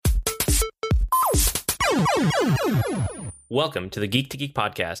Welcome to the Geek to Geek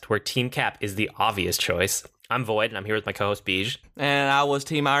podcast, where Team Cap is the obvious choice. I'm Void, and I'm here with my co-host Beej. And I was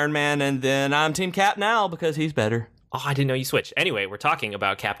Team Iron Man, and then I'm Team Cap now because he's better. Oh, I didn't know you switched. Anyway, we're talking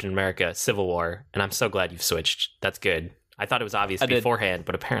about Captain America Civil War, and I'm so glad you've switched. That's good. I thought it was obvious beforehand,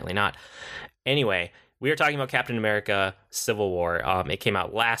 but apparently not. Anyway, we are talking about Captain America Civil War. It came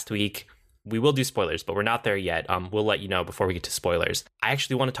out last week. We will do spoilers, but we're not there yet. We'll let you know before we get to spoilers. I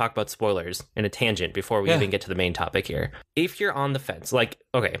actually want to talk about spoilers in a tangent before we even get to the main topic here. If you're on the fence,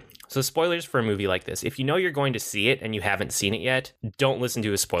 so spoilers for a movie like this. If you know you're going to see it and you haven't seen it yet, don't listen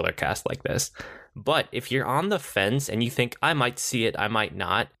to a spoiler cast like this. But if you're on the fence and you think, I might see it, I might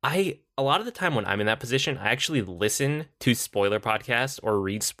not, a lot of the time when I'm in that position, I actually listen to spoiler podcasts or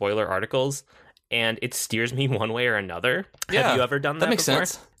read spoiler articles, and it steers me one way or another. Yeah, have you ever done that makes before?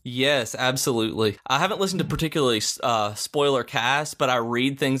 sense. Yes, absolutely. I haven't listened to particularly spoiler casts, but I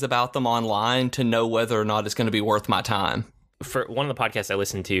read things about them online to know whether or not it's going to be worth my time. For one of the podcasts I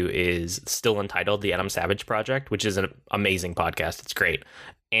listen to is still entitled The Adam Savage Project, which is an amazing podcast. It's great.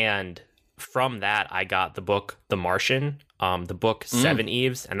 And from that, I got the book The Martian, the book Seven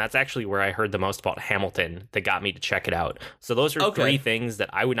Eves, and that's actually where I heard the most about Hamilton that got me to check it out. So those are three things that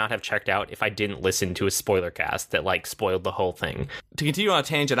I would not have checked out if I didn't listen to a spoiler cast that spoiled the whole thing. To continue on a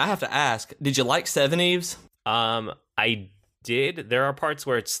tangent, I have to ask, did you like Seven Eves? I did. There are parts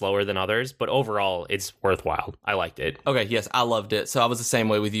where it's slower than others, but overall it's worthwhile. I liked it. Okay, yes, I loved it. So I was the same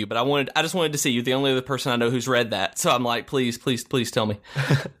way with you, but I just wanted to see you, the only other person I know who's read that. So I'm like, please tell me.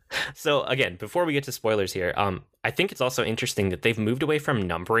 So again, before we get to spoilers here, I think it's also interesting that they've moved away from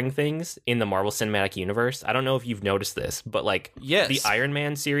numbering things in the Marvel Cinematic Universe. I don't know if you've noticed this, but the Iron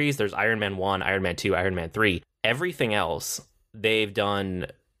Man series, there's Iron Man 1, Iron Man 2, Iron Man 3. Everything else, they've done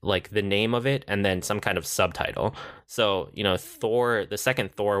the name of it and then some kind of subtitle. So, Thor, the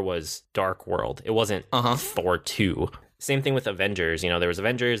second Thor was Dark World. It wasn't Thor 2. Same thing with Avengers. There was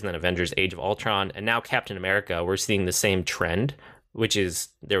Avengers and then Avengers Age of Ultron. And now Captain America, we're seeing the same trend, which is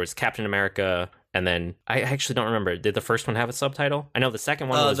there was Captain America and then I actually don't remember. Did the first one have a subtitle? I know the second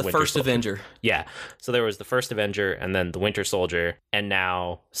one was the Winter first Soldier. Avenger. Yeah. So there was the first Avenger and then the Winter Soldier and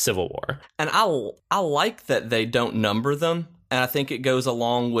now Civil War. And I like that they don't number them. And I think it goes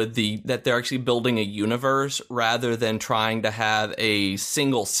along with that they're actually building a universe rather than trying to have a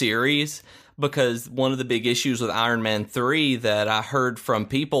single series. Because one of the big issues with Iron Man 3 that I heard from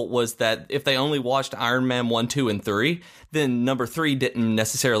people was that if they only watched Iron Man 1, 2, and 3, then number 3 didn't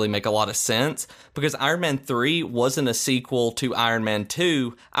necessarily make a lot of sense. Because Iron Man 3 wasn't a sequel to Iron Man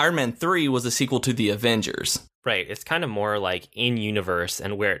 2. Iron Man 3 was a sequel to the Avengers. Right. It's kind of more in universe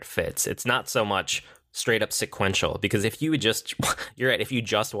and where it fits. It's not so much straight up sequential, because if you would just if you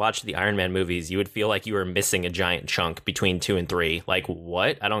just watched the Iron Man movies, you would feel like you were missing a giant chunk between 2 and 3.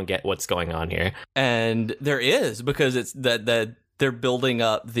 What? I don't get what's going on here. And there is, because it's that they're building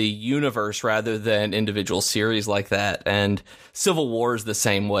up the universe rather than individual series like that. And Civil War is the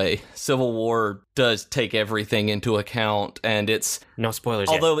same way. Civil War does take everything into account, and it's no spoilers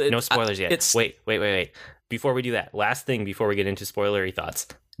yet. No spoilers yet. Wait. Before we do that, last thing before we get into spoilery thoughts.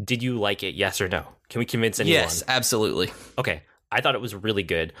 Did you like it, yes or no? Can we convince anyone? Yes, absolutely. Okay, I thought it was really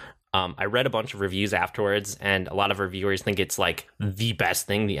good. I read a bunch of reviews afterwards, and a lot of reviewers think it's the best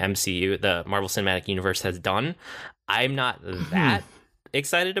thing the MCU, the Marvel Cinematic Universe, has done. I'm not that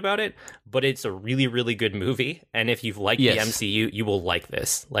excited about it, but it's a really, really good movie. And if you've liked the MCU, you will like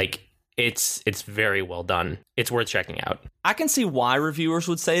this. It's very well done. It's worth checking out. I can see why reviewers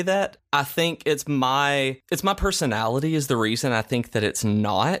would say that. I think it's my personality is the reason I think that it's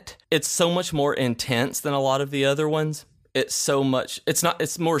not. It's so much more intense than a lot of the other ones. It's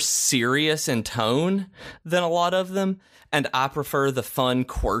more serious in tone than a lot of them. And I prefer the fun,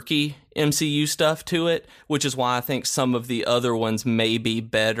 quirky MCU stuff to it, which is why I think some of the other ones may be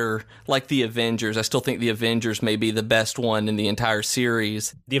better. Like the Avengers. I still think the Avengers may be the best one in the entire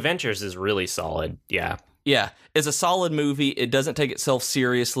series. The Avengers is really solid, yeah. Yeah, it's a solid movie. It doesn't take itself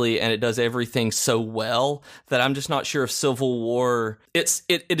seriously, and it does everything so well that I'm just not sure if Civil War. It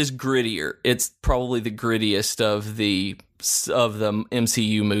is grittier. It's probably the grittiest of the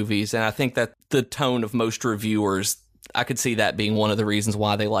MCU movies, and I think that the tone of most reviewers, I could see that being one of the reasons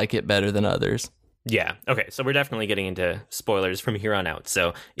why they like it better than others. Yeah. Okay. So we're definitely getting into spoilers from here on out.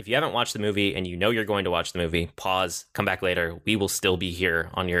 So if you haven't watched the movie and you know you're going to watch the movie, pause, come back later. We will still be here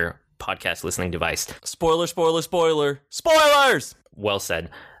on your podcast listening device. Spoiler. Spoilers! Well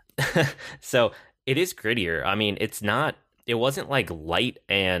said. So it is grittier. I mean, it wasn't light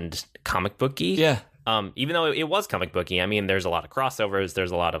and comic booky. Yeah. Even though it was comic booky, I mean, there's a lot of crossovers,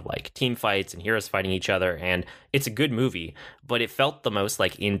 there's a lot of like team fights and heroes fighting each other, and it's a good movie, but it felt the most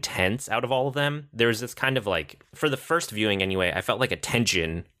like intense out of all of them. There's this kind of like, for the first viewing anyway, I felt like a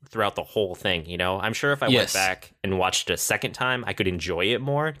tension throughout the whole thing, you know? I'm sure if I went back and watched it a second time, I could enjoy it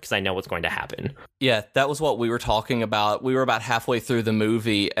more because I know what's going to happen. Yeah, that was what we were talking about. We were about halfway through the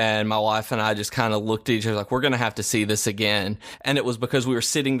movie, and my wife and I just kind of looked at each other like, we're going to have to see this again. And it was because we were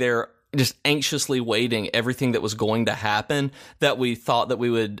sitting there just anxiously waiting everything that was going to happen, that we thought that we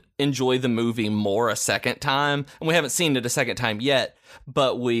would enjoy the movie more a second time. And we haven't seen it a second time yet,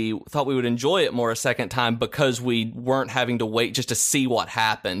 but we thought we would enjoy it more a second time because we weren't having to wait just to see what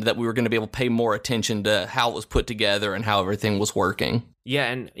happened, that we were going to be able to pay more attention to how it was put together and how everything was working.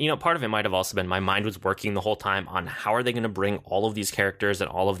 Yeah, and, you know, part of it might have also been my mind was working the whole time on how are they going to bring all of these characters and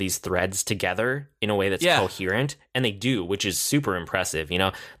all of these threads together in a way that's coherent, and they do, which is super impressive. You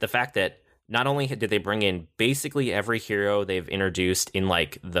know, the fact that not only did they bring in basically every hero they've introduced in,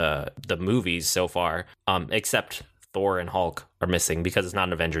 like, the movies so far, except Thor and Hulk are missing because it's not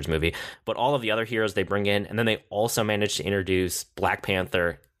an Avengers movie, but all of the other heroes they bring in, and then they also managed to introduce Black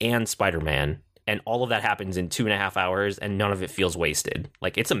Panther and Spider-Man. And all of that happens in 2.5 hours, and none of it feels wasted.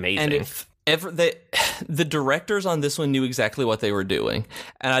 Like, it's amazing. And the directors on this one knew exactly what they were doing.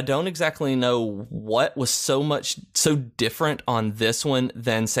 And I don't exactly know what was so different on this one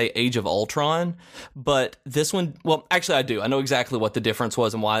than, say, Age of Ultron. But this one, well, actually I do. I know exactly what the difference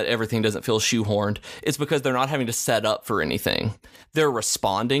was and why everything doesn't feel shoehorned. It's because they're not having to set up for anything. They're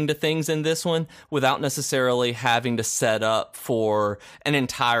responding to things in this one without necessarily having to set up for an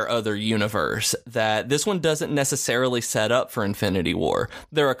entire other universe. That this one doesn't necessarily set up for Infinity War.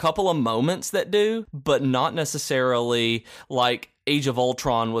 There are a couple of moments that do, but not necessarily like Age of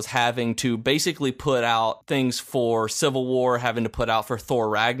Ultron was having to basically put out things for Civil War, having to put out for Thor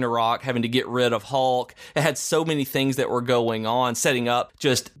Ragnarok, having to get rid of Hulk. It had so many things that were going on, setting up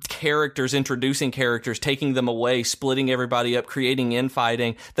just characters, introducing characters, taking them away, splitting everybody up, creating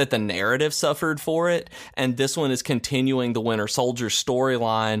infighting, that the narrative suffered for it. And this one is continuing the Winter Soldier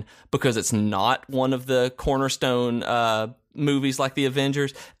storyline because it's not one of the cornerstone movies like the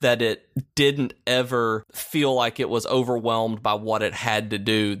Avengers, that it didn't ever feel like it was overwhelmed by what it had to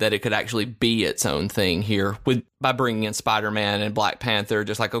do, that it could actually be its own thing here by bringing in Spider-Man and Black Panther.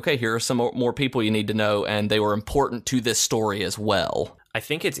 Just like, okay, here are some more people you need to know, and they were important to this story as well. I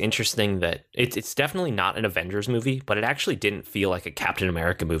think it's interesting that it's definitely not an Avengers movie, but it actually didn't feel like a Captain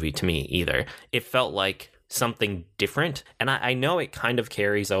America movie to me either. It felt like something different, and I know it kind of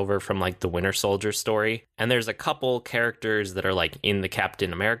carries over from like the Winter Soldier story, and there's a couple characters that are like in the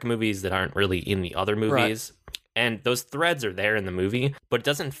Captain America movies that aren't really in the other movies, right. And those threads are there in the movie, but it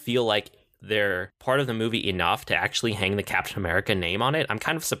doesn't feel like they're part of the movie enough to actually hang the Captain America name on it. I'm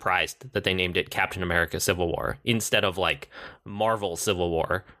kind of surprised that they named it Captain America Civil War instead of like Marvel Civil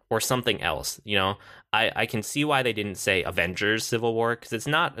War or something else, you know? I can see why they didn't say Avengers Civil War, because it's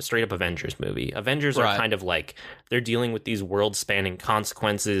not a straight up Avengers movie. Avengers are kind of like, they're dealing with these world spanning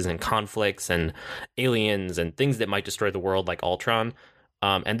consequences and conflicts and aliens and things that might destroy the world like Ultron.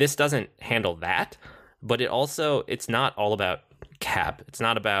 And this doesn't handle that, but it's not all about Cap. It's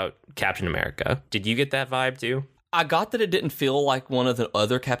not about Captain America. Did you get that vibe too? I got that it didn't feel like one of the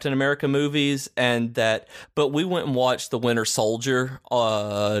other Captain America movies, but we went and watched The Winter Soldier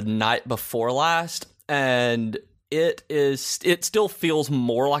night before last, and it still feels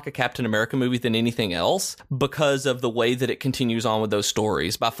more like a Captain America movie than anything else because of the way that it continues on with those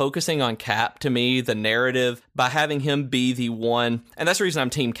stories. By focusing on Cap, to me, the narrative, by having him be the one, and that's the reason I'm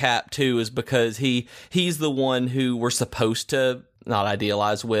Team Cap too, is because he's the one who we're supposed to not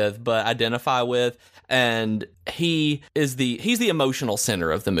idealize with, but identify with. And he's the emotional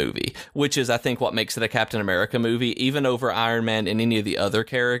center of the movie, which is, I think, what makes it a Captain America movie, even over Iron Man and any of the other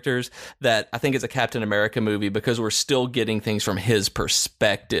characters. That I think it's a Captain America movie because we're still getting things from his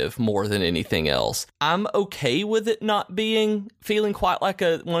perspective more than anything else. I'm okay with it not feeling quite like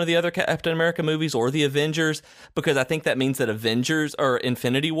one of the other Captain America movies or the Avengers, because I think that means that Avengers or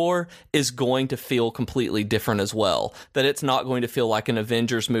Infinity War is going to feel completely different as well. That it's not going to feel like an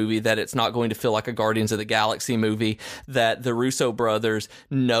Avengers movie, that it's not going to feel like a Guardians of the Galaxy movie, that the Russo brothers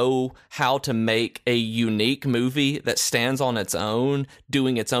know how to make a unique movie that stands on its own,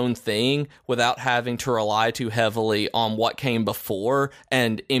 doing its own thing without having to rely too heavily on what came before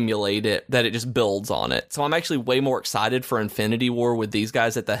and emulate it, that it just builds on it. So I'm actually way more excited for Infinity War with these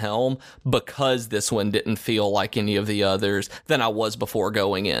guys at the helm because this one didn't feel like any of the others than I was before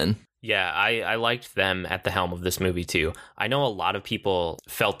going in. Yeah, I liked them at the helm of this movie too. I know a lot of people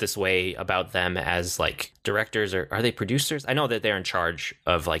felt this way about them as like directors, or are they producers? I know that they're in charge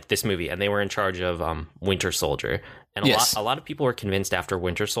of like this movie, and they were in charge of Winter Soldier. And Yes. a lot of people were convinced after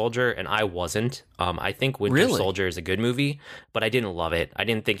Winter Soldier, and I wasn't. I think Winter Soldier is a good movie, but I didn't love it. I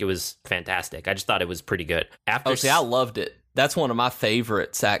didn't think it was fantastic. I just thought it was pretty good. I loved it. That's one of my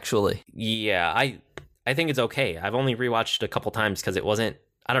favorites, actually. Yeah, I think it's okay. I've only rewatched a couple times because it wasn't.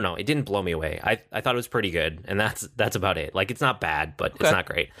 I don't know. It didn't blow me away. I thought it was pretty good, and that's about it. Like, it's not bad, but it's not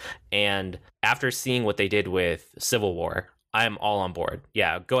great. And after seeing what they did with Civil War, I'm all on board.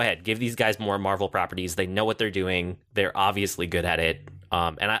 Yeah, go ahead. Give these guys more Marvel properties. They know what they're doing. They're obviously good at it.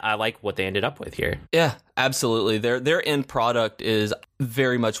 And I like what they ended up with here. Yeah, absolutely. Their end product is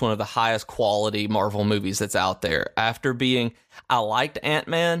very much one of the highest quality Marvel movies that's out there. I liked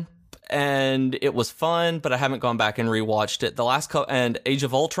Ant-Man, and it was fun, but I haven't gone back and rewatched it. And Age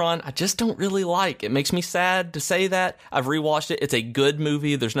of Ultron, I just don't really like. It makes me sad to say that. I've rewatched it. It's a good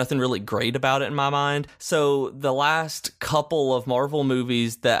movie. There's nothing really great about it in my mind. So the last couple of Marvel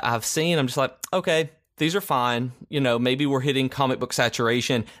movies that I've seen, I'm just like, okay, these are fine. Maybe we're hitting comic book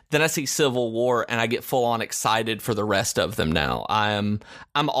saturation. Then I see Civil War and I get full on excited for the rest of them now. I'm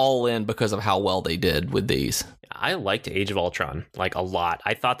all in because of how well they did with these. I liked Age of Ultron, like, a lot.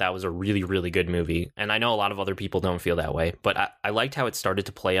 I thought that was a really, really good movie. And I know a lot of other people don't feel that way, but I liked how it started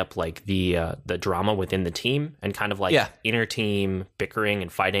to play up, like, the drama within the team and kind of, like, inner team bickering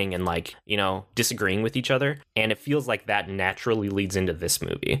and fighting and, like, disagreeing with each other. And it feels like that naturally leads into this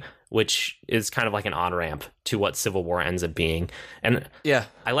movie, which is kind of like an on-ramp to what Civil War ends up being. And yeah,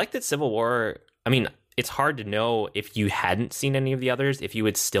 I like that Civil War, I mean, it's hard to know if you hadn't seen any of the others, if you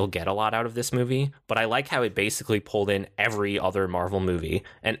would still get a lot out of this movie. But I like how it basically pulled in every other Marvel movie,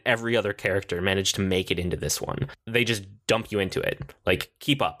 and every other character managed to make it into this one. They just dump you into it. Like,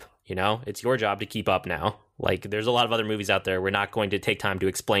 keep up, It's your job to keep up now. Like, there's a lot of other movies out there. We're not going to take time to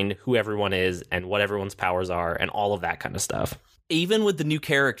explain who everyone is and what everyone's powers are and all of that kind of stuff. Even with the new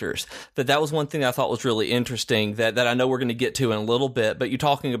characters, that was one thing I thought was really interesting that I know we're going to get to in a little bit, but you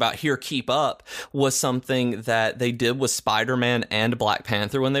talking about here, keep up, was something that they did with Spider-Man and Black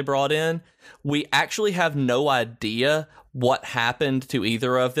Panther when they brought in. We actually have no idea what happened to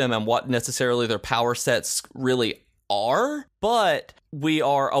either of them and what necessarily their power sets really are, but we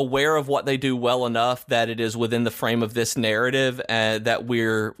are aware of what they do well enough that it is within the frame of this narrative and that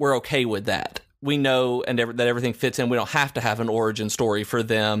we're okay with that. We know that everything fits in. We don't have to have an origin story for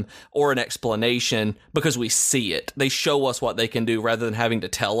them or an explanation because we see it. They show us what they can do rather than having to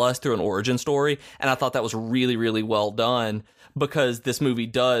tell us through an origin story. And I thought that was really, really well done because this movie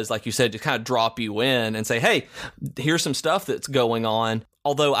does, like you said, just kind of drop you in and say, hey, here's some stuff that's going on.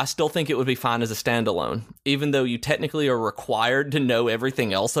 Although I still think it would be fine as a standalone. Even though you technically are required to know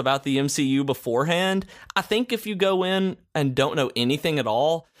everything else about the MCU beforehand, I think if you go in and don't know anything at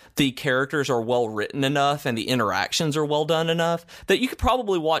all, the characters are well written enough and the interactions are well done enough that you could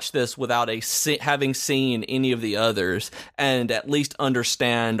probably watch this without having seen any of the others and at least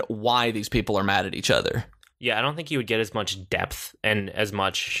understand why these people are mad at each other. Yeah, I don't think you would get as much depth and as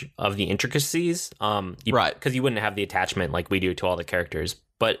much of the intricacies. Right. Because you wouldn't have the attachment like we do to all the characters.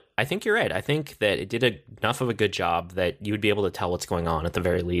 But I think you're right. I think that it did enough of a good job that you would be able to tell what's going on at the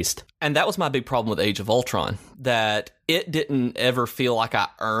very least. And that was my big problem with Age of Ultron, that it didn't ever feel like I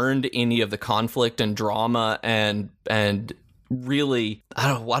earned any of the conflict and drama and really, I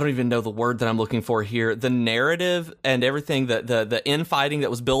don't even know the word that I'm looking for here. The narrative and everything, the infighting that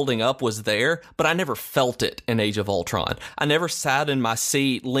was building up was there, but I never felt it in Age of Ultron. I never sat in my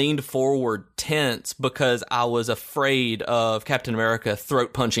seat, leaned forward, tense, because I was afraid of Captain America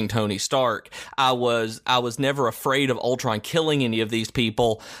throat punching Tony Stark. I was never afraid of Ultron killing any of these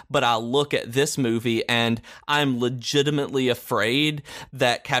people, but I look at this movie and I'm legitimately afraid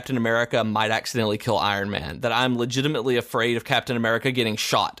that Captain America might accidentally kill Iron Man, that I'm legitimately afraid of Captain America getting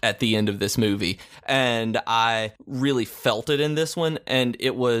shot at the end of this movie. And I really felt it in this one, and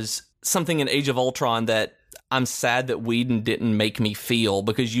it was something in Age of Ultron that I'm sad that Whedon didn't make me feel,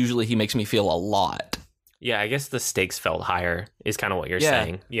 because usually he makes me feel a lot. Yeah, I guess the stakes felt higher is kind of what you're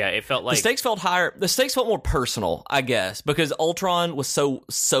saying. Yeah, it felt like... The stakes felt higher. The stakes felt more personal, I guess, because Ultron was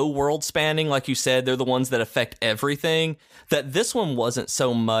so world-spanning, like you said. They're the ones that affect everything, that this one wasn't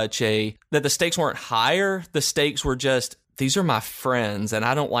so much that the stakes weren't higher. The stakes were just, these are my friends, and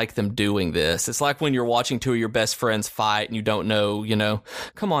I don't like them doing this. It's like when you're watching two of your best friends fight, and you don't know,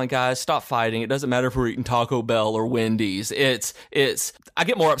 come on, guys, stop fighting. It doesn't matter if we're eating Taco Bell or Wendy's. I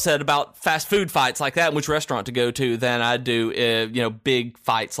get more upset about fast food fights like that, and which restaurant to go to, than I do, big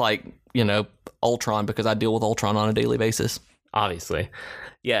fights like, Ultron, because I deal with Ultron on a daily basis. obviously.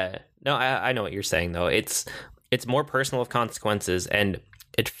 Yeah. No, I know what you're saying, though. It's more personal of consequences, and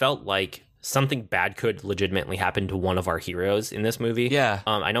it felt like something bad could legitimately happen to one of our heroes in this movie. Yeah.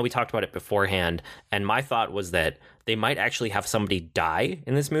 I know we talked about it beforehand, and my thought was that they might actually have somebody die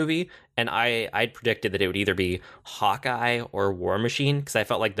in this movie, and I'd predicted that it would either be Hawkeye or War Machine, because I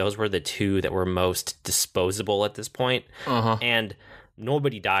felt like those were the two that were most disposable at this point. And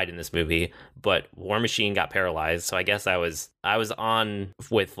nobody died in this movie, but War Machine got paralyzed. So I guess I was on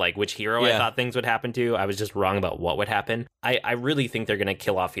with like which hero I thought things would happen to. I was just wrong about what would happen. I really think they're going to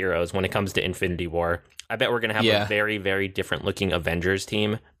kill off heroes when it comes to Infinity War. I bet we're going to have a very, very different looking Avengers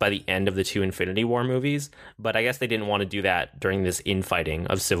team by the end of the 2 Infinity War movies. But I guess they didn't want to do that during this infighting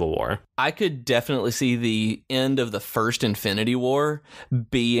of Civil War. I could definitely see the end of the first Infinity War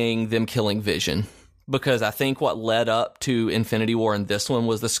being them killing Vision. Because I think what led up to Infinity War in this one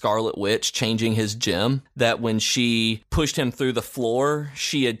was the Scarlet Witch changing his gem. That when she pushed him through the floor,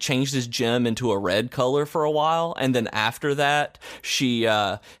 she had changed his gem into a red color for a while. And then after that,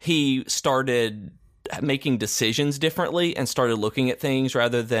 he started making decisions differently and started looking at things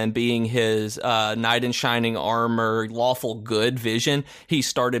rather than being his knight in shining armor, lawful good Vision. He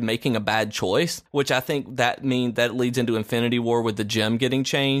started making a bad choice, which I think that leads into Infinity War with the gem getting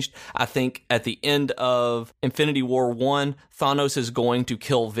changed. I think at the end of Infinity War 1, Thanos is going to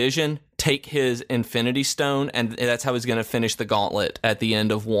kill Vision, take his Infinity Stone, and that's how he's going to finish the gauntlet at the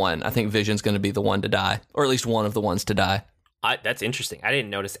end of 1. I think Vision's going to be the one to die, or at least one of the ones to die. That's interesting. I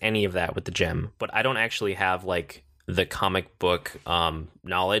didn't notice any of that with the gem, but I don't actually have like the comic book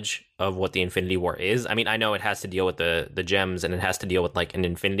knowledge of what the Infinity War is. I mean, I know it has to deal with the gems, and it has to deal with like an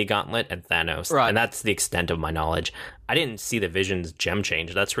Infinity Gauntlet and Thanos, right. And that's the extent of my knowledge. I didn't see the Vision's gem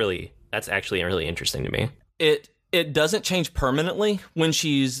change. That's actually really interesting to me. It doesn't change permanently when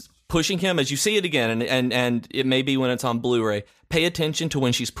she's pushing him, as you see it again, and it may be when it's on Blu-ray. Pay attention to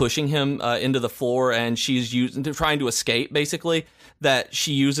when she's pushing him into the floor and she's trying to escape, basically, that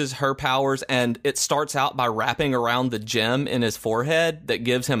she uses her powers, and it starts out by wrapping around the gem in his forehead that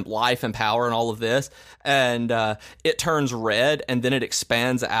gives him life and power and all of this, and it turns red, and then it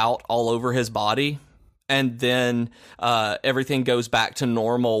expands out all over his body. And then everything goes back to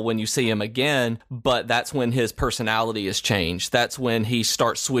normal when you see him again, but that's when his personality is changed. That's when he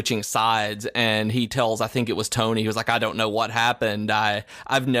starts switching sides, and he tells, I think it was Tony, he was like, I don't know what happened.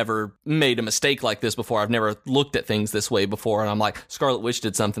 I've never made a mistake like this before. I've never looked at things this way before. And I'm like, Scarlet Witch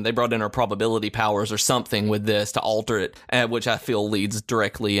did something. They brought in her probability powers or something with this to alter it, which I feel leads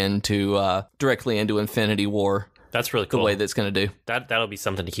directly into Infinity War. That's really cool. The way that's going to do. That'll be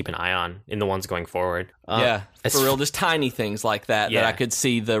something to keep an eye on in the ones going forward. For real, just tiny things like that that I could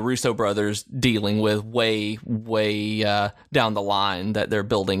see the Russo brothers dealing with way down the line that they're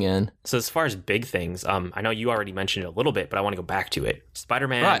building in. So as far as big things, I know you already mentioned it a little bit, but I want to go back to it.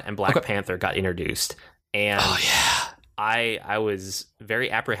 Spider-Man and Black Panther got introduced. And I was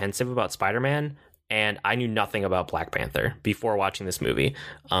very apprehensive about Spider-Man, and I knew nothing about Black Panther before watching this movie.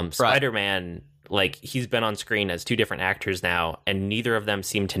 Spider-Man... Like, he's been on screen as 2 different actors now, and neither of them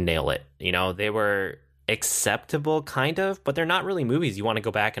seemed to nail it. You know, they were acceptable, kind of, but they're not really movies you want to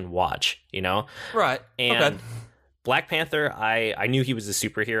go back and watch, you know? Right. And Black Panther, I knew he was a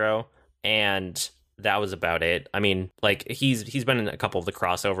superhero, and that was about it. I mean, like, he's been in a couple of the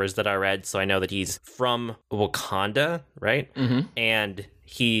crossovers that I read, so I know that he's from Wakanda, right? Mm-hmm. And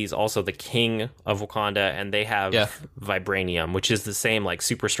he's also the king of Wakanda, and they have vibranium, which is the same like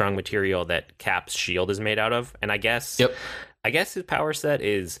super strong material that Cap's shield is made out of. And I guess his power set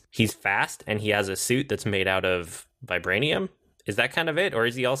is he's fast, and he has a suit that's made out of vibranium. Is that kind of it? Or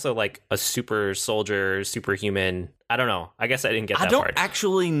is he also like a super soldier, superhuman? I don't know. I guess I didn't get that part. I don't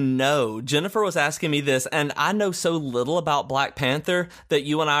actually know. Jennifer was asking me this, and I know so little about Black Panther that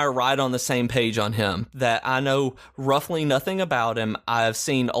you and I are right on the same page on him, that I know roughly nothing about him. I've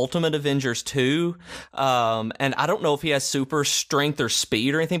seen Ultimate Avengers 2, and I don't know if he has super strength or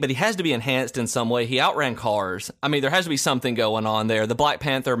speed or anything, but he has to be enhanced in some way. He outran cars. I mean, there has to be something going on there. The Black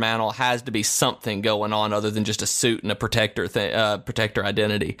Panther mantle has to be something going on other than just a suit and a protector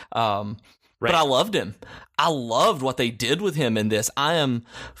identity. But I loved him. I loved what they did with him in this. I am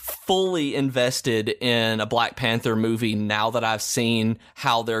fully invested in a Black Panther movie now that I've seen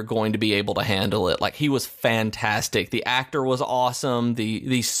how they're going to be able to handle it. Like, he was fantastic. The actor was awesome.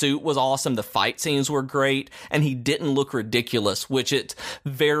 The suit was awesome. The fight scenes were great. And he didn't look ridiculous, which it's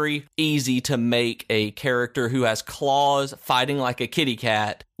very easy to make a character who has claws fighting like a kitty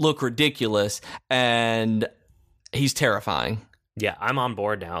cat look ridiculous. And he's terrifying. Yeah, I'm on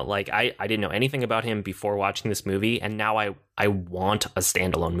board now. Like, I didn't know anything about him before watching this movie, and now I want a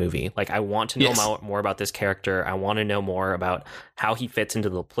standalone movie. Like, I want to know more about this character. I want to know more about how he fits into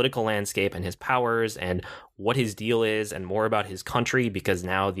the political landscape and his powers and what his deal is, and more about his country, because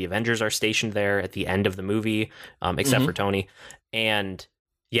now the Avengers are stationed there at the end of the movie, except for Tony. And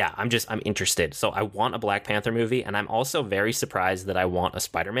yeah, I'm interested. So I want a Black Panther movie, and I'm also very surprised that I want a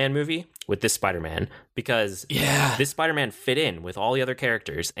Spider-Man movie with this Spider-Man, because this Spider-Man fit in with all the other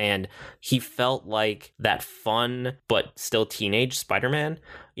characters, and he felt like that fun but still teenage Spider-Man.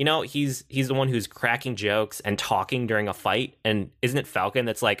 You know, he's the one who's cracking jokes and talking during a fight, and isn't it Falcon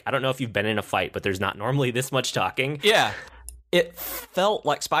that's like, I don't know if you've been in a fight, but there's not normally this much talking. Yeah, it felt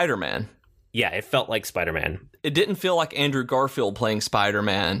like Spider-Man. Yeah, it felt like Spider-Man. It didn't feel like Andrew Garfield playing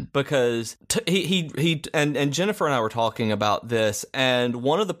Spider-Man, because he and Jennifer and I were talking about this, and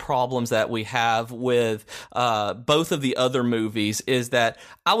one of the problems that we have with both of the other movies is that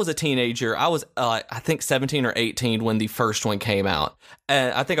I was a teenager. I was I think 17 or 18 when the first one came out,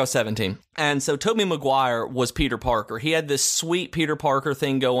 and I think I was 17. And so Tobey Maguire was Peter Parker. He had this sweet Peter Parker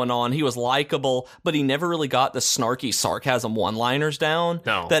thing going on. He was likable, but he never really got the snarky sarcasm one-liners down.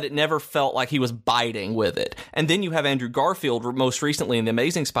 No. That it never felt like he was biting with it. And then you have Andrew Garfield most recently in the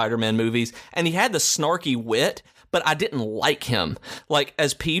Amazing Spider-Man movies, and he had the snarky wit, but I didn't like him. Like,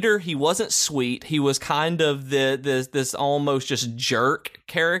 as Peter, he wasn't sweet. He was kind of this almost just jerk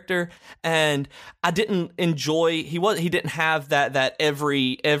character, and I didn't enjoy. He didn't have that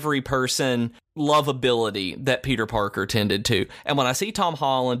every person lovability that Peter Parker tended to. And when I see Tom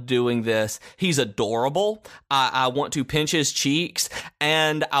Holland doing this, he's adorable. I want to pinch his cheeks,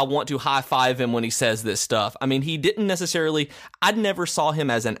 and I want to high five him when he says this stuff. I mean, he didn't necessarily, I never saw him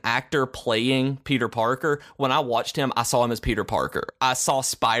as an actor playing Peter Parker. When I watched him, I saw him as Peter Parker. I saw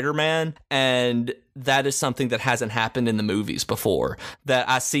Spider-Man, and that is something that hasn't happened in the movies before. That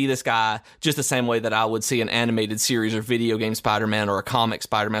I see this guy just the same way that I would see an animated series or video game Spider-Man or a comic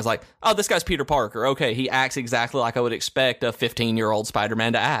Spider-Man. It's like, oh, this guy's Peter Parker. Okay, he acts exactly like I would expect a 15-year-old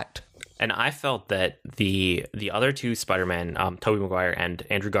Spider-Man to act. And I felt that the other two Spider-Man, Tobey Maguire and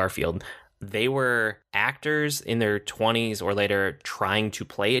Andrew Garfield, they were actors in their 20s or later trying to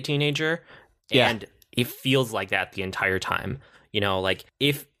play a teenager. Yeah. And it feels like that the entire time. You know, like,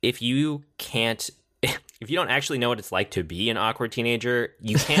 if you can't, if you don't actually know what it's like to be an awkward teenager,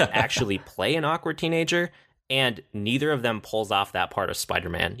 you can't actually play an awkward teenager. And neither of them pulls off that part of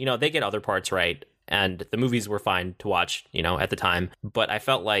Spider-Man. You know, they get other parts right, and the movies were fine to watch, you know, at the time. But I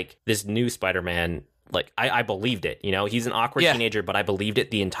felt like this new Spider-Man, like, I believed it. You know, he's an awkward teenager, but I believed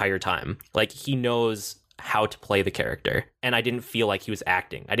it the entire time. Like, he knows how to play the character, and I didn't feel like he was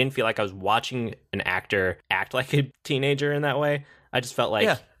acting. I didn't feel like I was watching an actor act like a teenager in that way. I just felt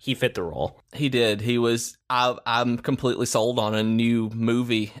like he fit the role. He did. He was, I'm completely sold on a new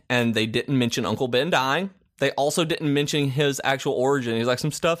movie, and they didn't mention Uncle Ben dying. They also didn't mention his actual origin. He's like,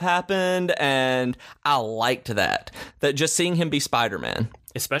 some stuff happened, and I liked that. That just seeing him be Spider-Man.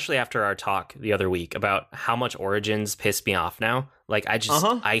 Especially after our talk the other week about how much origins piss me off now. Like,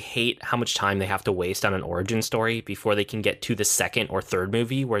 I hate how much time they have to waste on an origin story before they can get to the second or third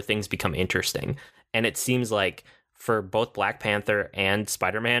movie where things become interesting. And it seems like for both Black Panther and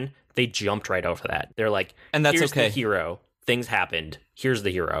Spider-Man, they jumped right over that. They're like, and that's here's okay. The hero. Things happened. Here's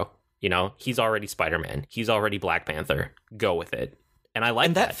the hero. You know, he's already Spider-Man. He's already Black Panther. Go with it. And I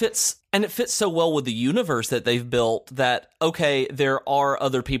like that. And it fits so well with the universe that they've built that, okay, there are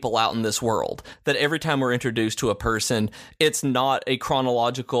other people out in this world. That every time we're introduced to a person, it's not a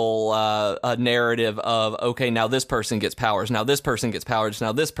chronological narrative of, okay, now this person gets powers, now this person gets powers,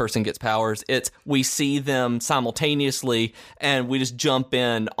 now this person gets powers. It's, we see them simultaneously, and we just jump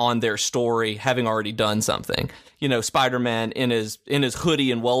in on their story, having already done something. You know, Spider-Man in his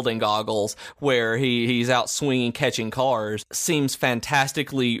hoodie and welding goggles, where he's out swinging, catching cars, seems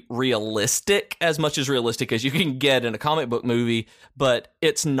fantastically realistic, as much as realistic as you can get in a comic book movie. But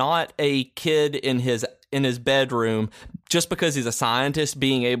it's not a kid in his bedroom just because he's a scientist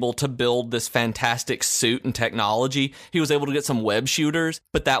being able to build this fantastic suit and technology. He was able to get some web shooters,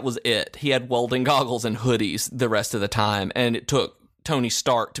 but that was it. He had welding goggles and hoodies the rest of the time, and it took Tony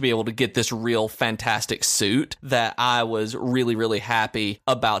Stark to be able to get this real fantastic suit that I was really, really happy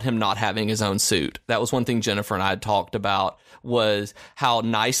about him not having his own suit. That was one thing Jennifer and I had talked about, was how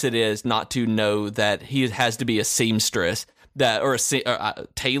nice it is not to know that he has to be a seamstress, or a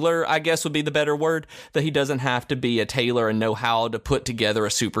tailor, I guess would be the better word, that he doesn't have to be a tailor and know how to put together a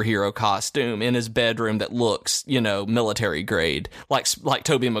superhero costume in his bedroom that looks, you know, military grade, like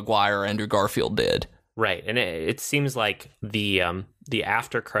Tobey Maguire or Andrew Garfield did. Right, and it seems like the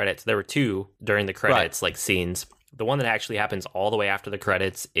after credits, there were two during the credits, like, scenes The one that actually happens all the way after the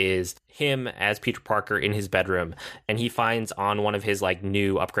credits is him as Peter Parker in his bedroom, and he finds on one of his like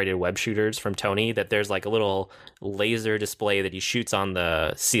new upgraded web shooters from Tony that there's like a little laser display that he shoots on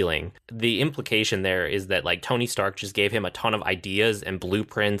the ceiling. The implication there is that like Tony Stark just gave him a ton of ideas and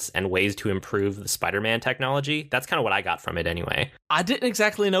blueprints and ways to improve the Spider-Man technology. That's kind of what I got from it anyway. I didn't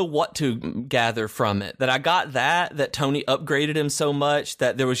exactly know what to gather from it. That I got that Tony upgraded him so much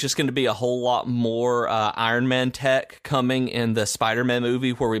that there was just going to be a whole lot more Iron Man tech coming in the Spider-Man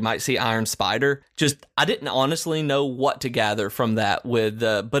movie where we might see Iron Spider. Just, I didn't honestly know what to gather from that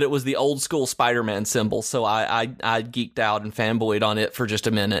but it was the old school Spider-Man symbol, so I geeked out and fanboyed on it for just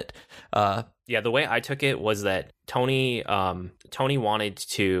a minute. Yeah, the way I took it was that Tony wanted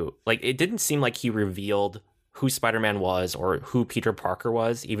to, like, it didn't seem like he revealed who Spider-Man was or who Peter Parker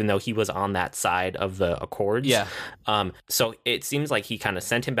was, even though he was on that side of the Accords. Yeah. So it seems like he kind of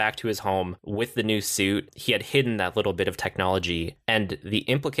sent him back to his home with the new suit. He had hidden that little bit of technology. And the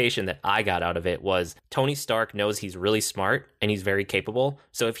implication that I got out of it was Tony Stark knows he's really smart and he's very capable.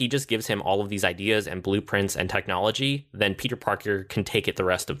 So if he just gives him all of these ideas and blueprints and technology, then Peter Parker can take it the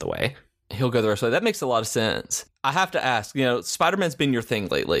rest of the way. He'll go the rest of the way. That makes a lot of sense. I have to ask, Spider-Man's been your thing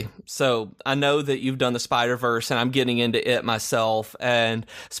lately. So I know that you've done the Spider-Verse, and I'm getting into it myself. And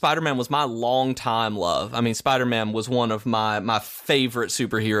Spider-Man was my longtime love. I mean, Spider-Man was one of my favorite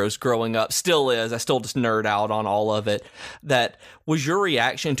superheroes growing up. Still is. I still just nerd out on all of it. That was your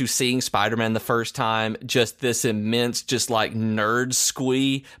reaction to seeing Spider-Man the first time, just this immense, just like nerd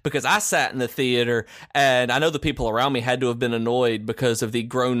squee? Because I sat in the theater, and I know the people around me had to have been annoyed because of the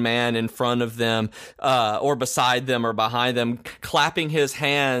grown man in front of them, or beside them or behind them, clapping his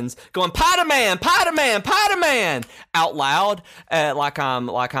hands, going "Spider-Man, Spider-Man, Spider-Man" out loud, like I'm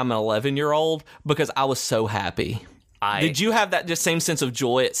an 11-year-old, because I was so happy. Did you have that just same sense of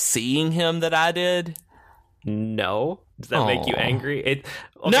joy at seeing him that I did? No. Does that make you angry? Okay.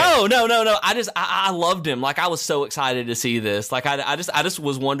 No. I loved him. Like, I was so excited to see this. Like, I just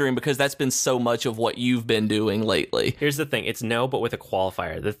was wondering, because that's been so much of what you've been doing lately. Here's the thing. It's no, but with a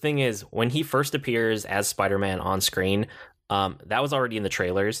qualifier. The thing is, when he first appears as Spider-Man on screen, that was already in the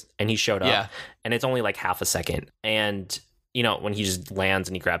trailers, and he showed up, and it's only like half a second. And when he just lands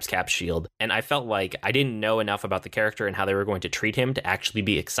and he grabs Cap's shield. And I felt like I didn't know enough about the character and how they were going to treat him to actually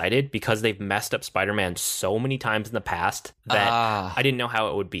be excited, because they've messed up Spider-Man so many times in the past that I didn't know how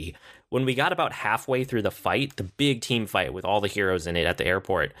it would be. When we got about halfway through the fight, the big team fight with all the heroes in it at the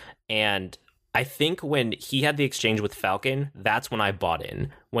airport, and I think when he had the exchange with Falcon, that's when I bought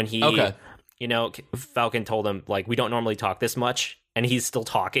in. When he, Falcon told him, like, we don't normally talk this much, and he's still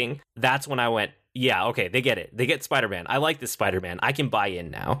talking. That's when I went, yeah, okay, they get it. They get Spider-Man. I like this Spider-Man. I can buy in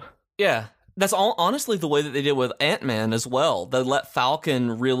now. Yeah. That's honestly the way that they did with Ant-Man as well. They let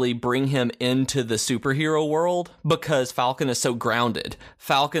Falcon really bring him into the superhero world, because Falcon is so grounded.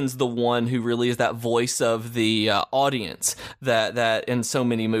 Falcon's the one who really is that voice of the audience, that in so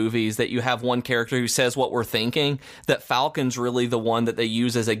many movies that you have one character who says what we're thinking, that Falcon's really the one that they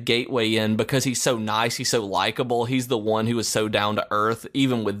use as a gateway in, because he's so nice, he's so likable, he's the one who is so down to earth,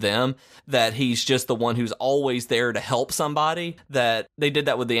 even with them, that he's just the one who's always there to help somebody. That they did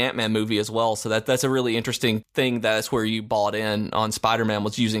that with the Ant-Man movie as well. So that's a really interesting thing. That's where you bought in on Spider-Man,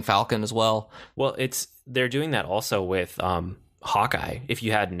 was using Falcon as well. Well, they're doing that also with Hawkeye, if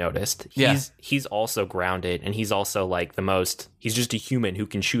you hadn't noticed. He's also grounded, and he's also like he's just a human who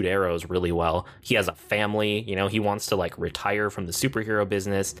can shoot arrows really well. He has a family, he wants to like retire from the superhero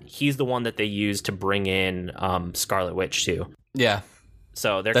business. He's the one that they use to bring in Scarlet Witch too. Yeah.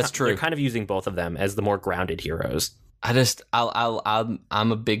 So they're kind of using both of them as the more grounded heroes.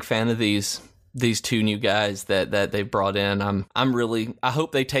 I'm a big fan of these two new guys that they brought in. I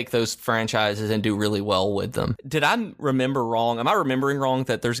hope they take those franchises and do really well with them. Did I remember wrong? Am I remembering wrong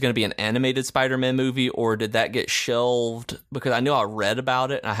that there's going to be an animated Spider-Man movie, or did that get shelved? Because I know I read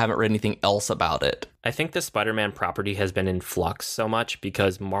about it and I haven't read anything else about it. I think the Spider-Man property has been in flux so much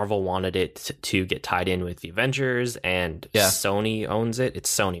because Marvel wanted it to get tied in with the Avengers, and Sony owns it.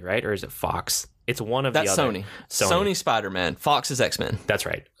 It's Sony, right? Or is it Fox? It's one of the other. That's Sony Spider-Man. Fox is X-Men. That's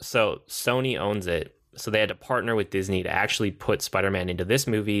right. So Sony owns it. So they had to partner with Disney to actually put Spider-Man into this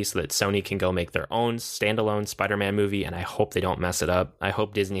movie so that Sony can go make their own standalone Spider-Man movie. And I hope they don't mess it up. I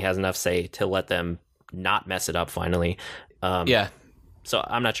hope Disney has enough say to let them not mess it up finally. So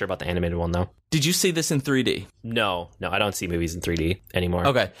I'm not sure about the animated one, though. Did you see this in 3D? No, I don't see movies in 3D anymore.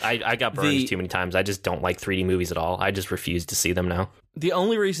 Okay. I got burned too many times. I just don't like 3D movies at all. I just refuse to see them now. The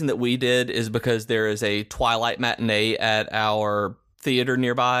only reason that we did is because there is a Twilight matinee at our theater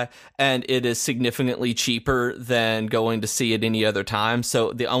nearby, and it is significantly cheaper than going to see it any other time.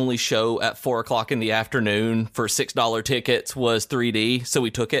 So the only show at 4 o'clock in the afternoon for $6 tickets was 3D, so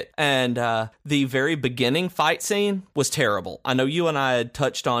we took it. And the very beginning fight scene was terrible. I know you and I had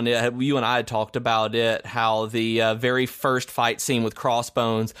touched on it. You and I had talked about it, how the very first fight scene with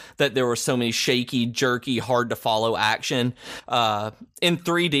Crossbones, that there were so many shaky, jerky, hard to follow action. In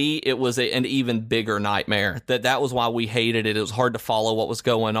 3D, it was an even bigger nightmare. That was why we hated it. It was hard to follow what was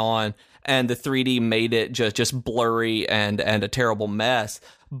going on, and the 3D made it just blurry and a terrible mess.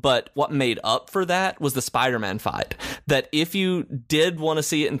 But what made up for that was the Spider-Man fight. That if you did want to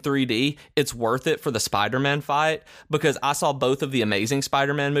see it in 3D, it's worth it for the Spider-Man fight, because I saw both of the Amazing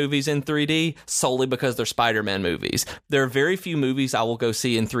Spider-Man movies in 3D solely because they're Spider-Man movies. There are very few movies I will go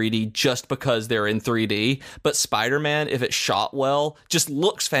see in 3D just because they're in 3D, but Spider-Man, if it's shot well, just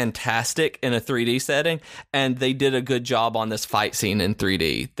looks fantastic in a 3D setting, and they did a good job on this fight scene in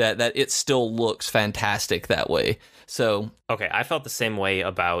 3D, that it still looks fantastic that way. So okay, I felt the same way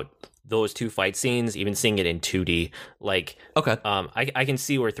about those two fight scenes, even seeing it in 2D. Like, okay, I can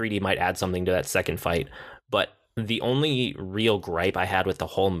see where 3D might add something to that second fight, but the only real gripe I had with the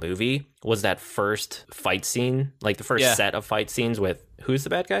whole movie was that first fight scene, like the first set of fight scenes with, who's the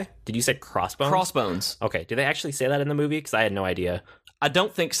bad guy? Did you say Crossbones? Crossbones. Okay, did they actually say that in the movie? Because I had no idea. I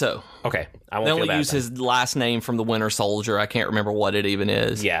don't think so. Okay, I won't. They only use his last name from the Winter Soldier. I can't remember what it even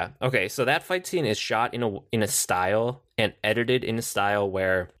is. Yeah. Okay, so that fight scene is shot in a style and edited in a style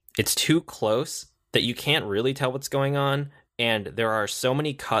where it's too close that you can't really tell what's going on, and there are so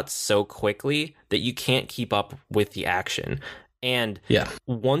many cuts so quickly that you can't keep up with the action. And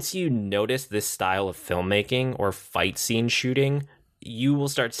once you notice this style of filmmaking or fight scene shooting, you will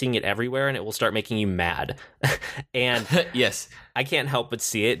start seeing it everywhere, and it will start making you mad. And yes, I can't help but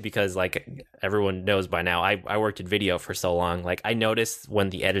see it because, like, everyone knows by now, I worked in video for so long. Like, I notice when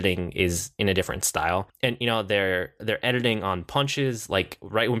the editing is in a different style, and you know they're editing on punches, like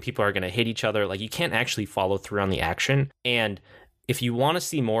right when people are going to hit each other. Like, you can't actually follow through on the action. And if you want to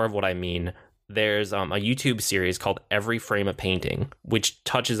see more of what I mean, there's a YouTube series called Every Frame a Painting, which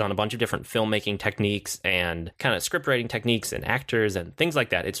touches on a bunch of different filmmaking techniques and kind of script writing techniques and actors and things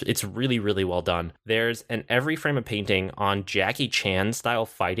like that. It's really, really well done. There's an Every Frame a Painting on Jackie Chan style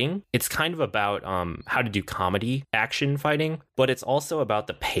fighting. It's kind of about how to do comedy action fighting, but it's also about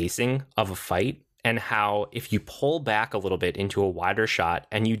the pacing of a fight, and how if you pull back a little bit into a wider shot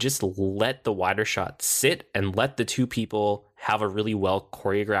and you just let the wider shot sit and let the two people have a really well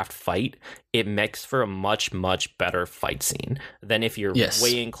choreographed fight, it makes for a much, much better fight scene than if you're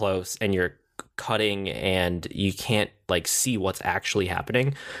way in close and you're cutting and you can't like see what's actually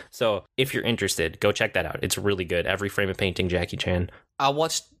happening. So if you're interested, go check that out. It's really good. Every Frame a Painting, Jackie Chan. I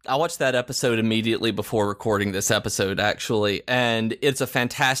watched that episode immediately before recording this episode, actually, and it's a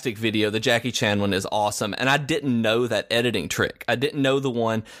fantastic video. The Jackie Chan one is awesome, and I didn't know that editing trick. I didn't know the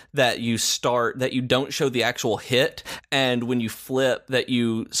one that you don't show the actual hit, and when you flip, that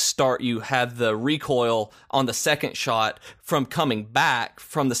you have the recoil on the second shot from coming back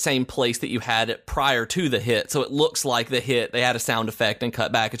from the same place that you had it prior to the hit, so it looks like the hit. They had a sound effect and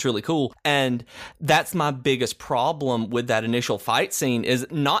cut back. It's really cool, and that's my biggest problem with that initial fight scene, is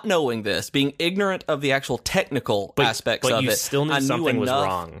not knowing this, being ignorant of the actual technical aspects of it. But you still knew something was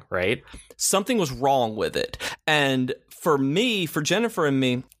wrong, right? Something was wrong with it. And for Jennifer and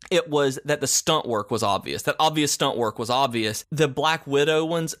me, it was that the stunt work was obvious. That obvious stunt work was obvious. The Black Widow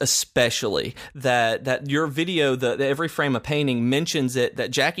ones especially. That your video, the Every Frame a Painting, mentions it,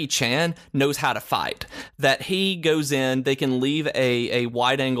 that Jackie Chan knows how to fight. That he goes in, they can leave a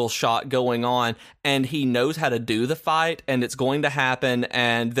wide angle shot going on, and he knows how to do the fight, and it's going to happen,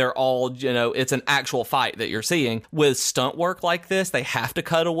 and they're all, it's an actual fight that you're seeing. With stunt work like this, they have to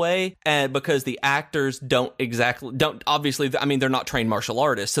cut away, and because the actors obviously, I mean, they're not trained martial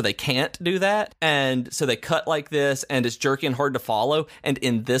artists, so they can't do that, and so they cut like this, and it's jerky and hard to follow. And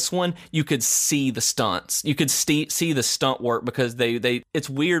in this one, you could see the stunts, you could see the stunt work, because it's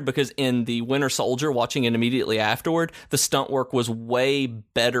weird, because in the Winter Soldier, watching it immediately afterward, the stunt work was way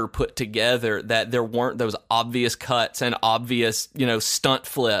better put together, that there weren't those obvious cuts and obvious stunt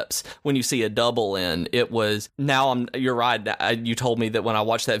flips when you see a double in. It was, you're right, you told me that when I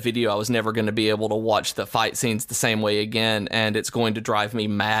watched that video, I was never going to be able to watch the fight scenes the same way again, and it's going to drive me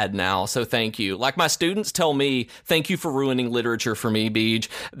mad now. So thank you. Like my students tell me, thank you for ruining literature for me, Beej.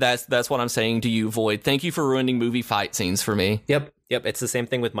 That's what I'm saying to you, Void. Thank you for ruining movie fight scenes for me. Yep. Yep, it's the same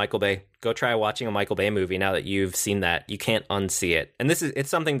thing with Michael Bay. Go try watching a Michael Bay movie now that you've seen that. You can't unsee it. And it's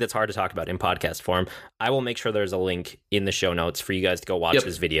something that's hard to talk about in podcast form. I will make sure there's a link in the show notes for you guys to go watch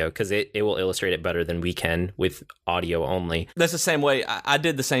this video, because it will illustrate it better than we can with audio only. That's the same way. I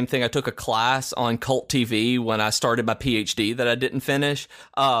did the same thing. I took a class on cult TV when I started my PhD that I didn't finish.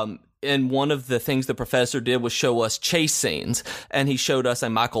 And one of the things the professor did was show us chase scenes. And he showed us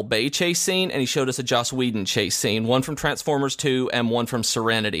a Michael Bay chase scene, and he showed us a Joss Whedon chase scene, one from Transformers 2 and one from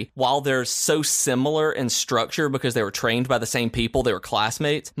Serenity. While they're so similar in structure because they were trained by the same people, they were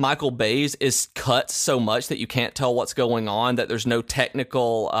classmates, Michael Bay's is cut so much that you can't tell what's going on, that there's no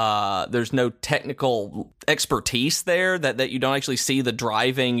technical expertise there, that you don't actually see the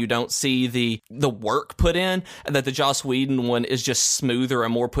driving, you don't see the work put in, and that the Joss Whedon one is just smoother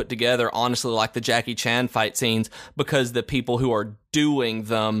and more put together, honestly, like the Jackie Chan fight scenes, because the people who are doing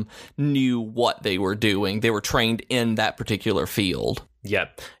them knew what they were doing. They were trained in that particular field.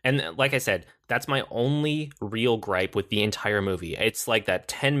 Yep. And like I said, that's my only real gripe with the entire movie. It's like that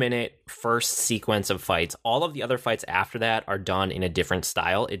 10-minute first sequence of fights. All of the other fights after that are done in a different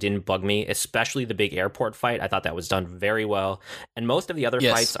style. It didn't bug me, especially the big airport fight. I thought that was done very well. And most of the other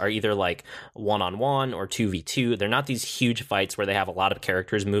fights are either like 1-on-1 or 2v2. They're not these huge fights where they have a lot of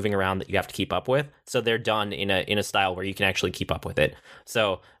characters moving around that you have to keep up with. So they're done in a style where you can actually keep up with it.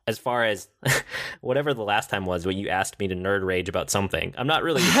 So as far as whatever the last time was when you asked me to nerd rage about something, I'm not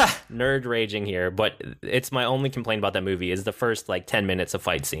really nerd raging here, but it's my only complaint about that movie is the first like 10 minutes of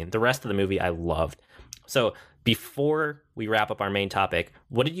fight scene. The rest of the movie I loved. So before we wrap up our main topic,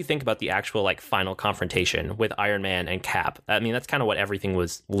 what did you think about the actual like final confrontation with Iron Man and Cap? I mean, that's kind of what everything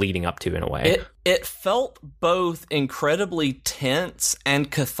was leading up to in a way. It felt both incredibly tense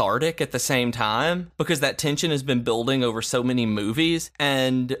and cathartic at the same time, because that tension has been building over so many movies,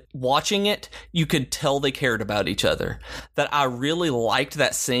 and watching it, you could tell they cared about each other. That I really liked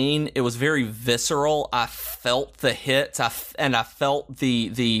that scene. It was very visceral. I felt the hits, and I felt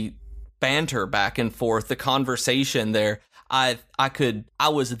the banter back and forth, the conversation there. I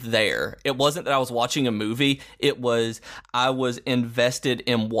was there. It wasn't that I was watching a movie. It was I was invested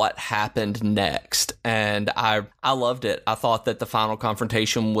in what happened next, and I loved it. I thought that the final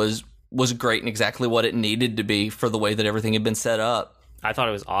confrontation was great and exactly what it needed to be for the way that everything had been set up. I thought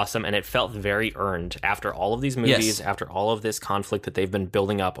it was awesome, and it felt very earned after all of these movies, after all of this conflict that they've been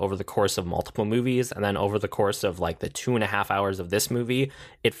building up over the course of multiple movies, and then over the course of like the 2.5 hours of this movie.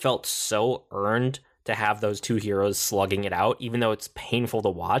 It felt so earned to have those two heroes slugging it out, even though it's painful to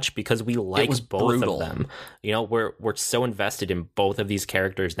watch because we like both brutal. Of them. You know, we're so invested in both of these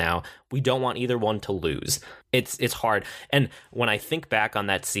characters now. We don't want either one to lose. It's hard. And when I think back on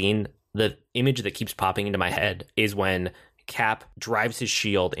that scene, the image that keeps popping into my head is when Cap drives his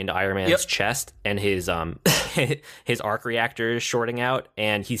shield into Iron Man's chest, and his his arc reactor is shorting out,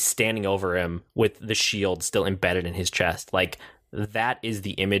 and he's standing over him with the shield still embedded in his chest. Like, that is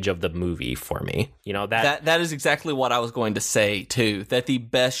the image of the movie for me. You know, that is exactly what I was going to say too. That the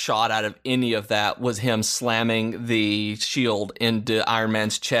best shot out of any of that was him slamming the shield into Iron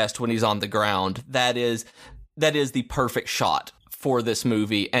Man's chest when he's on the ground. That is the perfect shot for this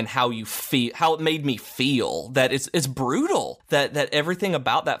movie, and how it made me feel that it's brutal, that everything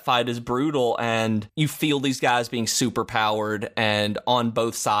about that fight is brutal, and you feel these guys being super powered and on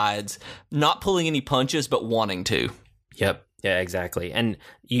both sides, not pulling any punches, but wanting to. Yep. Yeah, exactly. And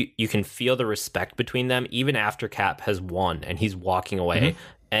you can feel the respect between them even after Cap has won and he's walking away. Mm-hmm.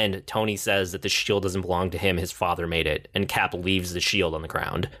 And Tony says that the shield doesn't belong to him. His father made it. And Cap leaves the shield on the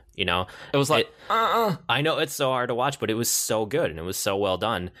ground. You know, it was like, I know it's so hard to watch, but it was so good and it was so well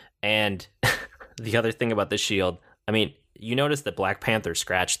done. And the other thing about the shield, I mean, you notice that Black Panther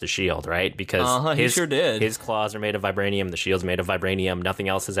scratched the shield, right? Because he sure did. His claws are made of vibranium. The shield's made of vibranium. Nothing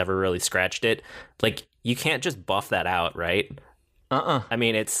else has ever really scratched it. Like, you can't just buff that out, right? I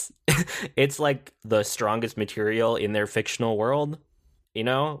mean, it's like the strongest material in their fictional world. You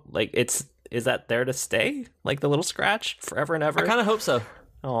know, like, is that there to stay? Like the little scratch forever and ever? I kind of hope so.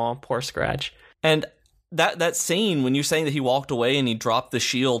 Oh, poor Scratch. And that scene when you're saying that he walked away and he dropped the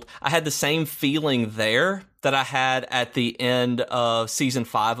shield, I had the same feeling there that I had at the end of season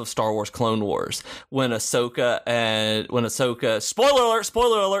 5 of Star Wars Clone Wars when Ahsoka,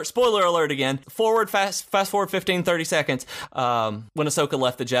 spoiler alert again, fast forward 15-30 seconds, when Ahsoka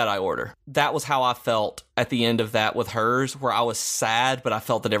left the Jedi Order. That was how I felt at the end of that with hers, where I was sad, but I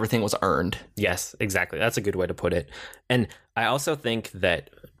felt that everything was earned. Yes, exactly. That's a good way to put it. And I also think that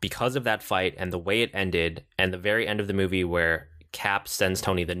because of that fight and the way it ended, and the very end of the movie where Cap sends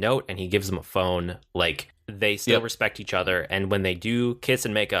Tony the note and he gives him a phone, like, they still respect each other. And when they do kiss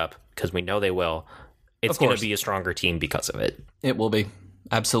and make up, because we know they will, it's going to be a stronger team because of it. It will be.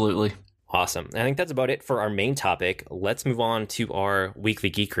 Absolutely. Awesome. I think that's about it for our main topic. Let's move on to our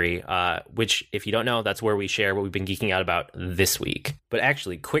weekly geekery, which, if you don't know, that's where we share what we've been geeking out about this week. But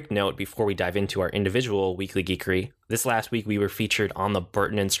actually, quick note before we dive into our individual weekly geekery. This last week, we were featured on the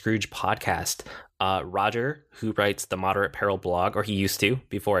Burton and Scrooge podcast. Roger, who writes the Moderate Peril blog, or he used to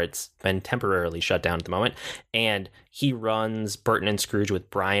before it's been temporarily shut down at the moment, and he runs Burton and Scrooge with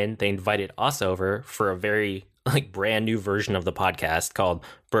Brian. They invited us over for a very brand new version of the podcast called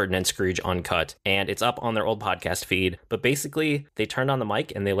Burton and Scrooge Uncut, and it's up on their old podcast feed. But basically, they turned on the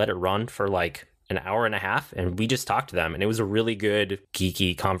mic and they let it run for an hour and a half, and we just talked to them, and it was a really good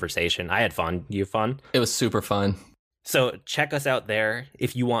geeky conversation. I had fun. You have fun? It was super fun. So check us out there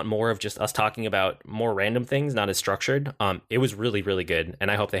if you want more of just us talking about more random things, not as structured. It was really, really good,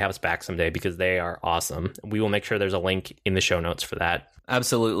 and I hope they have us back someday because they are awesome. We will make sure there's a link in the show notes for that.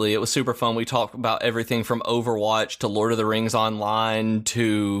 Absolutely. It was super fun. We talked about everything from Overwatch to Lord of the Rings Online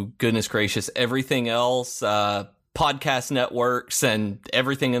to, goodness gracious, everything else, podcast networks and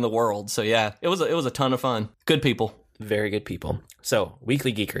everything in the world. So yeah, it was a ton of fun. Good people. Very good people. So,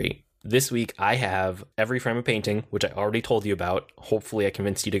 weekly geekery. This week, I have Every Frame a Painting, which I already told you about. Hopefully, I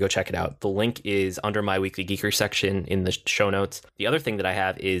convinced you to go check it out. The link is under my weekly geekery section in the show notes. The other thing that I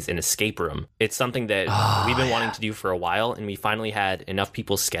have is an escape room. It's something that we've been wanting to do for a while, and we finally had enough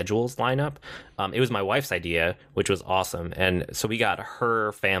people's schedules line up. It was my wife's idea, which was awesome. And so we got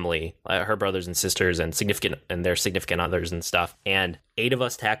her family, her brothers and sisters and their significant others and stuff. And 8 of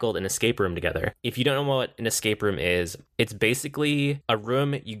us tackled an escape room together. If you don't know what an escape room is, it's basically a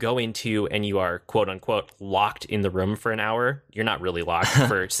room you go into and you are, quote unquote, locked in the room for an hour. You're not really locked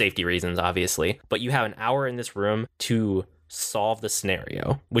for safety reasons, obviously, but you have an hour in this room to solve the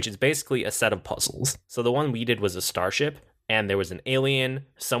scenario, which is basically a set of puzzles. So the one we did was a starship, and there was an alien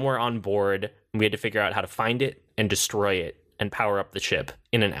somewhere on board, and we had to figure out how to find it and destroy it and power up the ship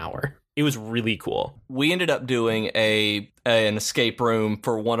in an hour. It was really cool. We ended up doing an escape room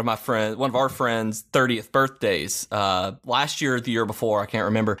for one of our friends' 30th birthdays last year or the year before, I can't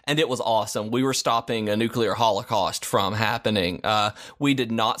remember, and it was awesome. We were stopping a nuclear holocaust from happening. We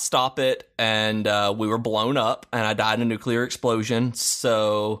did not stop it, and we were blown up, and I died in a nuclear explosion.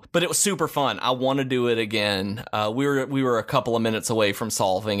 But it was super fun. I want to do it again. We were a couple of minutes away from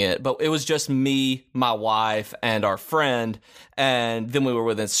solving it, but it was just me, my wife, and our friend, and then we were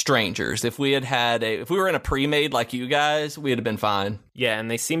with strangers. If we were in a pre-made like you guys, we'd have been fine. Yeah,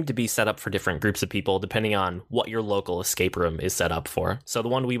 and they seem to be set up for different groups of people depending on what your local escape room is set up for. So the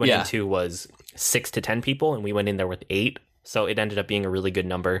one we went into was 6 to 10 people, and we went in there with 8. So it ended up being a really good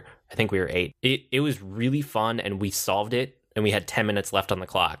number. I think we were 8. It was really fun, and we solved it, and we had 10 minutes left on the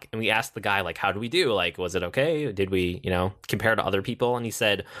clock. And we asked the guy, how did we do? Was it okay? Did we, compare to other people? And he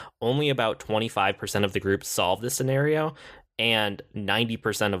said only about 25% of the group solved the scenario, and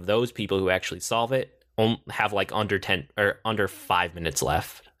 90% of those people who actually solve it have under 5 minutes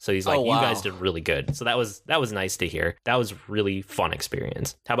left. So he's like, oh, wow. You guys did really good. So that was nice to hear. That was really fun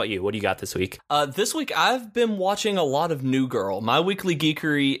experience. How about you? What do you got this week? This week I've been watching a lot of New Girl. My weekly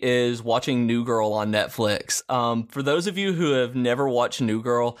geekery is watching New Girl on Netflix. For those of you who have never watched New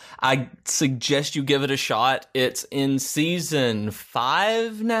Girl, I suggest you give it a shot. It's in season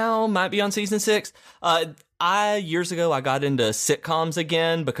 5 now, might be on season 6. Years ago, I got into sitcoms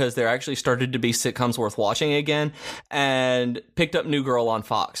again because there actually started to be sitcoms worth watching again, and picked up New Girl on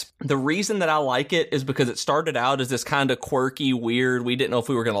Fox. The reason that I like it is because it started out as this kind of quirky, weird, we didn't know if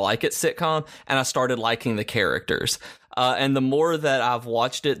we were going to like it sitcom, and I started liking the characters. And the more that I've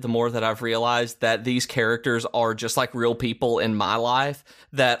watched it, the more that I've realized that these characters are just like real people in my life.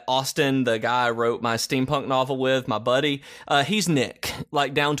 That Austin, the guy I wrote my steampunk novel with, my buddy, he's Nick,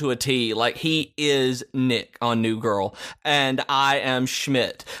 down to a T. He is Nick on New Girl. And I am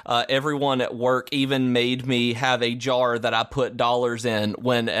Schmidt. Everyone at work even made me have a jar that I put dollars in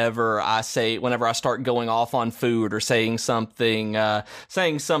whenever I start going off on food or saying something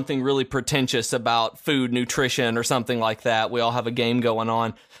really pretentious about food, nutrition, or something like that. We all have a game going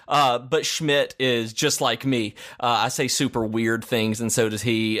on. But Schmidt is just like me. I say super weird things, and so does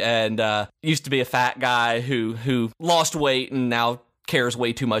he. And used to be a fat guy who lost weight and now cares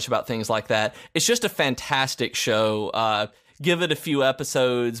way too much about things like that. It's just a fantastic show. Give it a few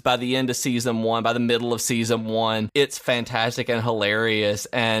episodes. By the end of season 1, by the middle of season 1, it's fantastic and hilarious.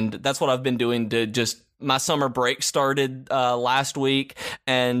 And that's what I've been doing to just... My summer break started last week,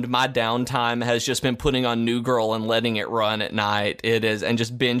 and my downtime has just been putting on New Girl and letting it run at night. It is, and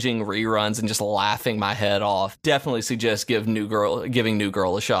just binging reruns and just laughing my head off. Definitely suggest giving New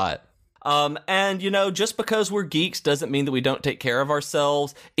Girl a shot. And, just because we're geeks doesn't mean that we don't take care of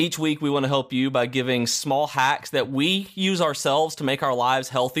ourselves. Each week, we want to help you by giving small hacks that we use ourselves to make our lives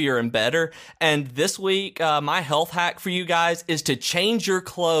healthier and better. And this week, my health hack for you guys is to change your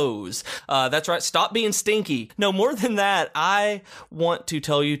clothes. That's right. Stop being stinky. No, more than that, I want to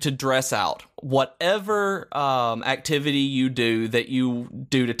tell you to dress out. Whatever activity you do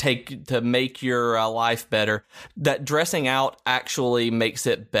to make your life better, that dressing out actually makes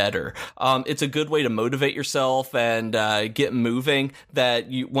it better. It's a good way to motivate yourself and get moving.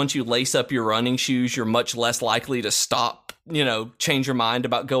 Once you lace up your running shoes, you're much less likely to stop. Change your mind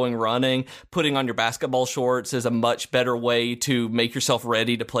about going running. Putting on your basketball shorts is a much better way to make yourself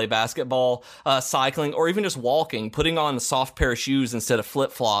ready to play basketball. Cycling, or even just walking, putting on a soft pair of shoes instead of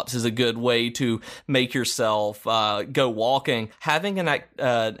flip-flops is a good way to make yourself go walking. Having an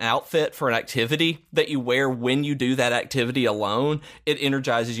outfit for an activity that you wear when you do that activity alone, it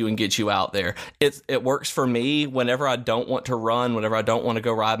energizes you and gets you out there. It works for me whenever I don't want to run, whenever I don't want to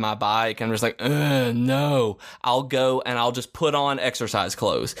go ride my bike. I'm just like, no. I'll go and I'll just put on exercise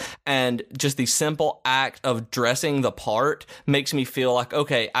clothes. And just the simple act of dressing the part makes me feel like,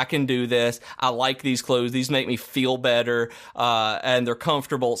 okay, I can do this. I like these clothes. These make me feel better, and they're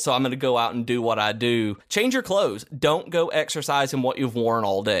comfortable, so I'm going to go out and do what I do. Change your clothes. Don't go exercise in what you've worn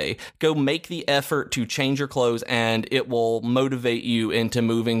all day. Go make the effort to change your clothes, and it will motivate you into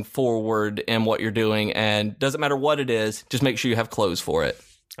moving forward in what you're doing. And doesn't matter what it is, just make sure you have clothes for it.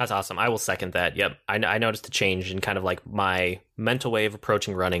 That's awesome. I will second that. Yep. I noticed a change in kind of like my mental way of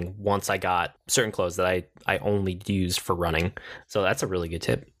approaching running once I got certain clothes that I only use for running. So that's a really good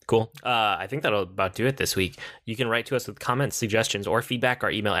tip. Cool. I think that'll about do it this week. You can write to us with comments, suggestions, or feedback.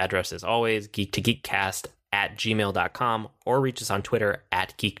 Our email address is always geek2geekcast@gmail.com, or reach us on Twitter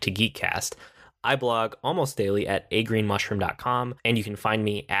 @geek2geekcast. I blog almost daily at agreenmushroom.com, and you can find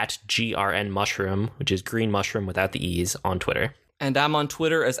me at grnmushroom, which is green mushroom without the E's, on Twitter. And I'm on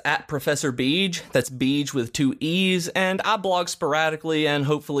Twitter as @ProfessorBeej. That's Beej with 2 E's. And I blog sporadically and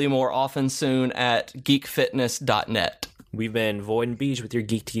hopefully more often soon at geekfitness.net. We've been Void and Beej with your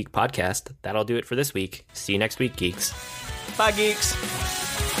Geek to Geek podcast. That'll do it for this week. See you next week, geeks. Bye, geeks.